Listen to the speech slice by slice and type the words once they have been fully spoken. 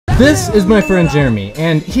This is my friend Jeremy,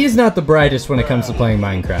 and he's not the brightest when it comes to playing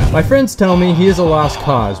Minecraft. My friends tell me he is a lost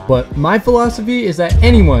cause, but my philosophy is that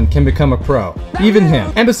anyone can become a pro, even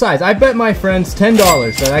him. And besides, I bet my friends $10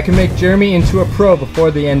 that I can make Jeremy into a pro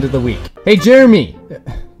before the end of the week. Hey Jeremy!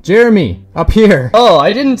 Jeremy, up here. Oh,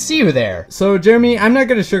 I didn't see you there. So Jeremy, I'm not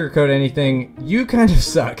gonna sugarcoat anything. You kind of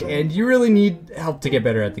suck, and you really need help to get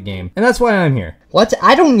better at the game. And that's why I'm here. What?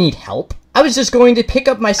 I don't need help. I was just going to pick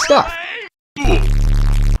up my stuff.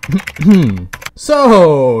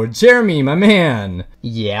 So, Jeremy, my man.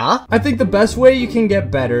 Yeah? I think the best way you can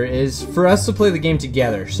get better is for us to play the game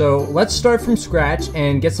together. So let's start from scratch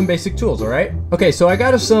and get some basic tools, alright? Okay, so I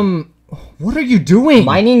got us some... What are you doing?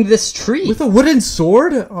 Mining this tree. With a wooden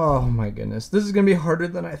sword? Oh my goodness, this is gonna be harder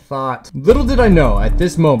than I thought. Little did I know at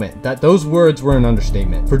this moment that those words were an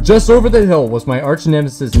understatement. For just over the hill was my arch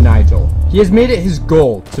nemesis Nigel. He has made it his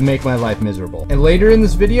goal to make my life miserable. And later in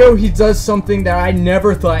this video, he does something that I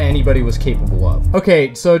never thought anybody was capable of.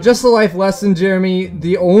 Okay, so just a life lesson, Jeremy.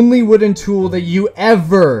 The only wooden tool that you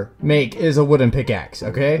ever make is a wooden pickaxe,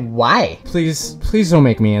 okay? Why? Please don't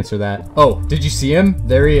make me answer that. Oh, did you see him?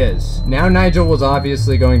 There he is. Now Nigel was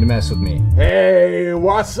obviously going to mess with me. Hey,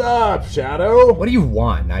 what's up, Shadow? What do you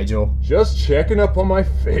want, Nigel? Just checking up on my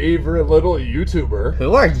favorite little YouTuber.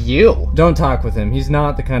 Who are you? Don't talk with him. He's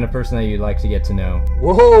not the kind of person that you'd like to get to know.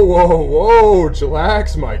 Whoa,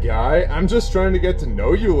 chillax, my guy. I'm just trying to get to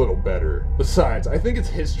know you a little better. Besides, I think it's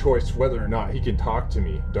his choice whether or not he can talk to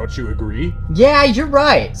me. Don't you agree? Yeah, you're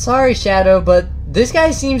right. Sorry, Shadow, but this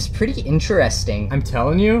guy seems pretty interesting. I'm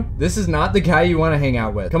telling you, this is not the guy you want to hang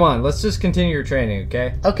out with. Come on, let's just continue your training,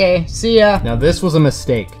 okay? Okay, see ya. Now this was a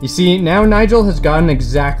mistake. You see, now Nigel has gotten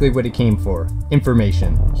exactly what he came for.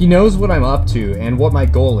 Information. He knows what I'm up to and what my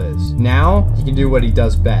goal is. Now, he can do what he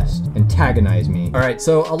does best. Antagonize me. Alright,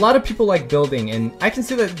 so a lot of people like building, and I can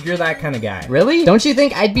see that you're that kind of guy. Really? Don't you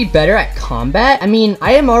think I'd be better at combat? I mean,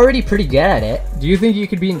 I am already pretty good at it. Do you think you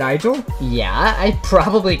could beat Nigel? Yeah, I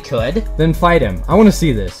probably could. Then fight him. I want to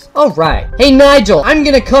see this. Alright. Hey Nigel, I'm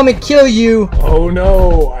gonna come and kill you. Oh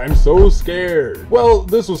no, I'm so scared. Well,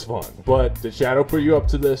 this was fun, but did Shadow put you up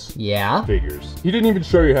to this? Yeah? Figures. He didn't even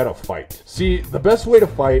show you how to fight. See, the best way to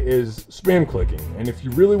fight is spam clicking, and if you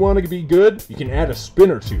really want to be good, you can add a spin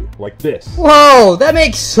or two, like this. Whoa, that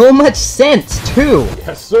makes so much sense, too.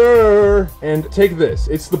 Yes, sir. And take this.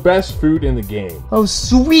 It's the best food in the game. Oh,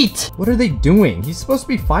 sweet. What are they doing? He's supposed to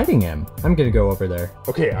be fighting him. I'm gonna go over there.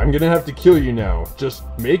 Okay, I'm gonna have to kill you now. Just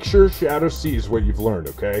make sure Shadow sees what you've learned,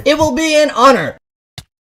 okay? It will be an honor.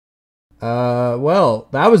 Well,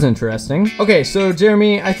 that was interesting. Okay, so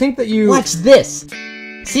Jeremy, I think that you... Watch this.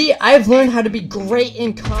 See, I've learned how to be great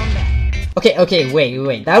in combat. Okay,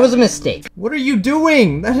 wait. That was a mistake. What are you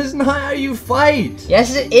doing? That is not how you fight.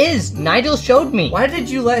 Yes, it is. Nigel showed me. Why did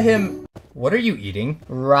you let him... What are you eating?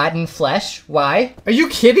 Rotten flesh. Why? Are you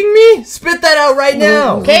kidding me? Spit that out right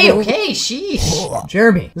now. Okay, sheesh.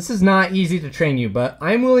 Jeremy, this is not easy to train you, but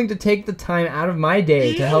I'm willing to take the time out of my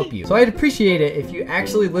day to help you. So I'd appreciate it if you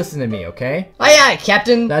actually listen to me, okay? Aye, aye,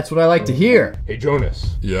 Captain. That's what I like to hear. Hey,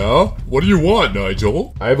 Jonas. Yeah? What do you want,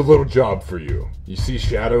 Nigel? I have a little job for you. You see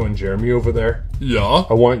Shadow and Jeremy over there? Yeah?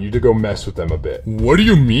 I want you to go mess with them a bit. What do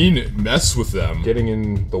you mean, mess with them? Getting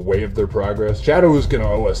in the way of their progress. Shadow is gonna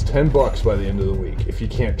owe us $10 by the end of the week if he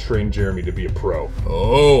can't train Jeremy to be a pro.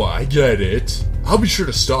 Oh, I get it. I'll be sure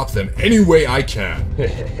to stop them any way I can.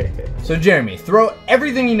 So Jeremy, throw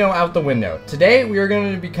everything you know out the window. Today, we are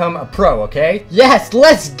going to become a pro, okay? Yes,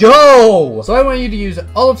 let's go! So I want you to use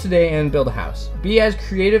all of today and build a house. Be as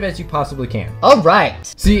creative as you possibly can.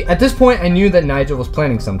 Alright. See, at this point, I knew that Nigel was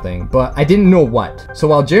planning something, but I didn't know what. So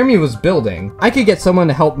while Jeremy was building, I could get someone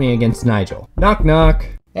to help me against Nigel. Knock, knock.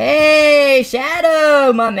 Hey,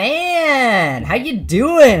 Shadow, my man. How you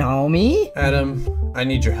doing, homie? Adam, I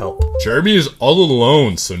need your help. Jeremy is all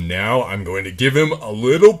alone, so now I'm going to give him a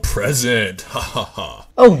little present. Ha ha ha.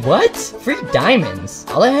 Oh, what? Free diamonds.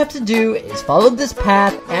 All I have to do is follow this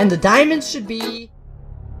path, and the diamonds should be...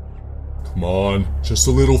 Come on, just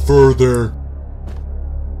a little further.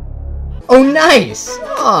 Oh, nice.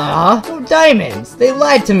 Aw, no diamonds. They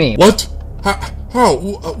lied to me. What? How?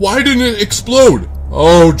 Why didn't it explode?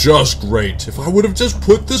 Oh, just great. If I would have just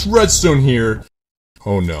put this redstone here.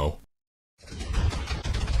 Oh no.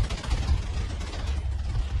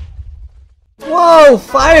 Whoa,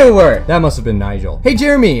 firework! That must have been Nigel. Hey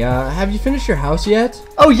Jeremy, have you finished your house yet?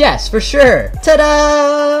 Oh yes, for sure.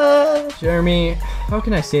 Ta-da! Jeremy, how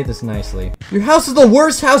can I say this nicely? Your house is the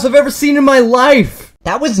worst house I've ever seen in my life!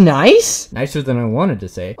 That was nice? Nicer than I wanted to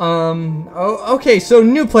say. Okay, so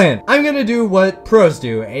new plan. I'm gonna do what pros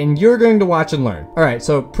do, and you're going to watch and learn. Alright,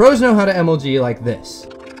 so pros know how to MLG like this.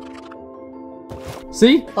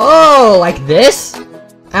 See? Oh, like this?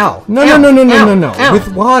 Ow. No, Ow. no, no, no, no, Ow. no, no. Ow.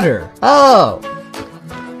 With water. Oh.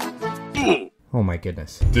 Oh my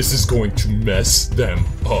goodness. This is going to mess them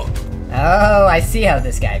up. Oh, I see how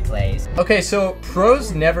this guy plays. Okay, so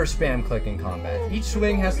pros never spam click in combat. Each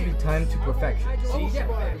swing has to be timed to perfection. See?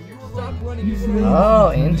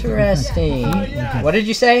 Oh, interesting. What did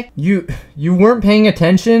you say? You weren't paying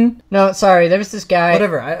attention? No, sorry, there was this guy.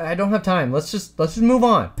 Whatever, I don't have time. Let's just move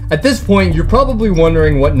on. At this point, you're probably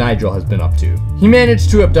wondering what Nigel has been up to. He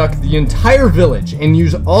managed to abduct the entire village and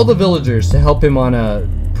use all the villagers to help him on a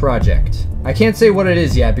project. I can't say what it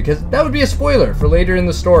is yet because that would be a spoiler for later in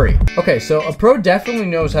the story. Okay, so a pro definitely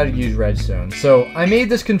knows how to use redstone. So I made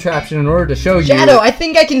this contraption in order to show you. Shadow, I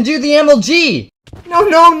think I can do the MLG. No,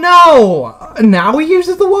 no, no! Now he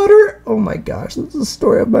uses the water? Oh my gosh, this is the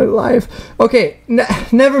story of my life. Okay,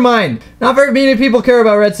 never mind. Not very many people care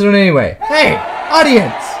about redstone anyway. Hey,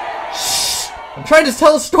 audience! Shh! I'm trying to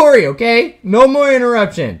tell a story, okay? No more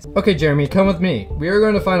interruptions. Okay, Jeremy, come with me. We are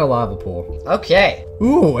going to find a lava pool. Okay.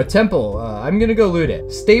 Ooh, a temple. I'm gonna go loot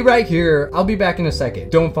it. Stay right here. I'll be back in a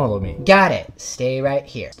second. Don't follow me. Got it. Stay right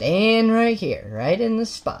here. Stand right here, right in the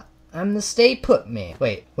spot. I'm the stay put man.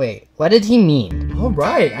 Wait, what did he mean? All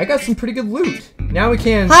right, I got some pretty good loot. Now we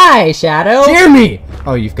can... Hi, Shadow! Jeremy!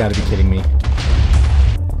 Oh, you've got to be kidding me.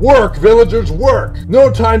 Work, villagers, work! No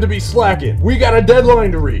time to be slacking. We got a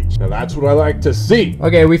deadline to reach. Now that's what I like to see.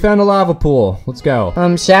 Okay, we found a lava pool. Let's go.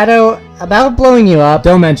 Shadow, about blowing you up.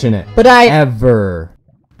 Don't mention it. But Ever.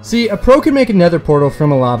 See, a pro can make a nether portal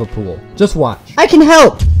from a lava pool. Just watch. I can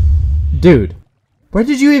help! Dude, where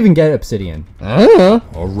did you even get obsidian?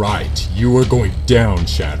 Alright, you are going down,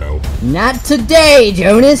 Shadow. Not today,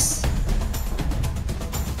 Jonas!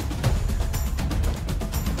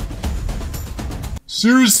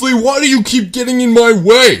 Seriously, why do you keep getting in my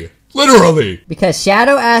way? Literally! Because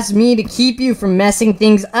Shadow asked me to keep you from messing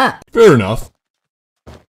things up. Fair enough.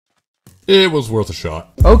 It was worth a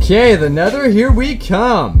shot. Okay, the nether, here we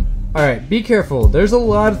come. Alright, be careful. There's a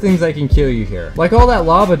lot of things that can kill you here. Like all that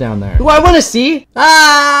lava down there. Do I want to see?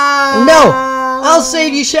 Ah! No! I'll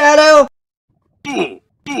save you, Shadow!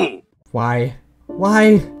 Why?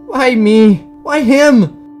 Why me? Why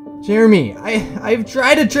him? Jeremy, I've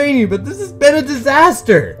tried to train you, but this has been a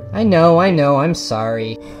disaster. I know, I'm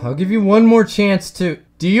sorry. I'll give you one more chance to...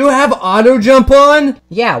 Do you have auto jump on?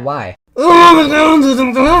 Yeah, why? That's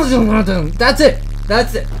it.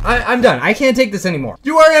 I'm done. I can't take this anymore.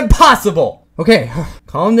 You are impossible. Okay,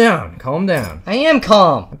 calm down. I am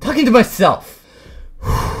calm. I'm talking to myself.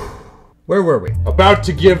 Where were we? About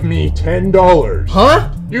to give me $10.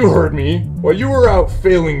 Huh? You heard me. While you were out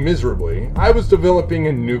failing miserably, I was developing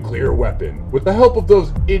a nuclear weapon with the help of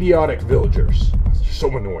those idiotic villagers. They're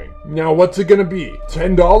so annoying. Now what's it gonna be?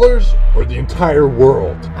 $10 or the entire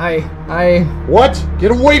world? What?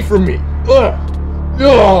 Get away from me! Ugh!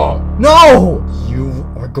 Ugh! No! You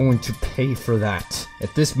are going to pay for that.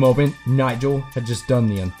 At this moment, Nigel had just done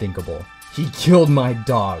the unthinkable. He killed my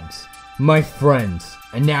dogs, my friends,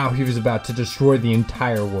 and now he was about to destroy the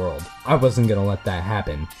entire world. I wasn't gonna let that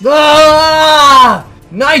happen. Ah!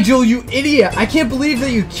 Nigel, you idiot! I can't believe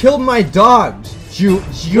that you killed my dogs. You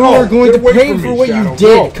are going to pay for what you did.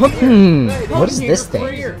 No. Come here. What is this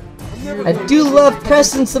thing? I do love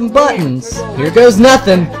pressing some buttons. Here goes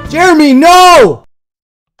nothing. Jeremy, no!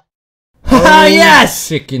 Haha, yes!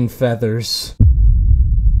 Chicken feathers.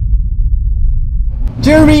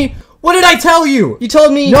 Jeremy, what did I tell you? You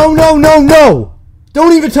told me... No!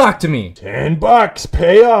 Don't even talk to me. $10,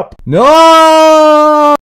 pay up. No!